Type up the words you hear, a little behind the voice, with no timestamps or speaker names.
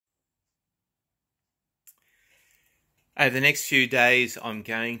Over the next few days, I'm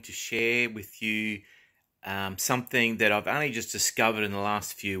going to share with you something that I've only just discovered in the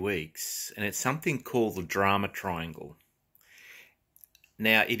last few weeks, and it's something called the drama triangle.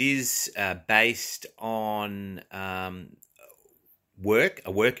 Now, it is based on a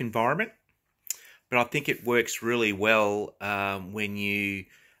work environment, but I think it works really well when you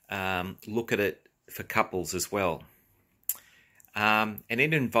look at it for couples as well. And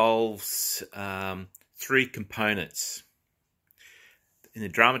it involves three components. In the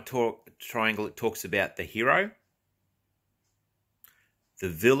drama triangle, it talks about the hero, the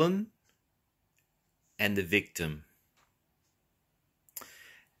villain, and the victim.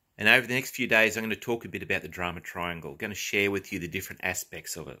 And over the next few days, I'm going to talk a bit about the drama triangle. I'm going to share with you the different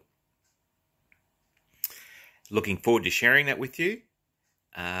aspects of it. Looking forward to sharing that with you.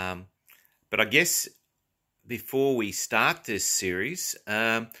 But I guess before we start this series,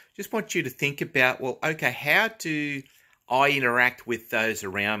 just want you to think about, well, okay, how do I interact with those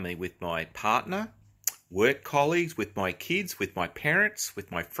around me, with my partner, work colleagues, with my kids, with my parents,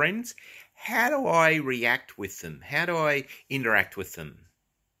 with my friends? How do I react with them? How do I interact with them?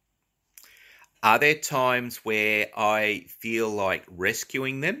 Are there times where I feel like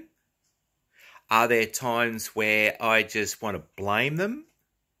rescuing them? Are there times where I just want to blame them?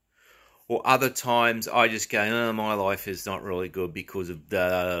 Or other times I just go, oh, my life is not really good because of da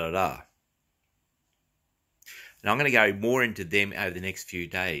da da da. And I'm going to go more into them over the next few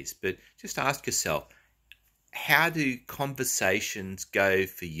days. But just ask yourself, how do conversations go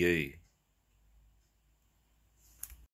for you?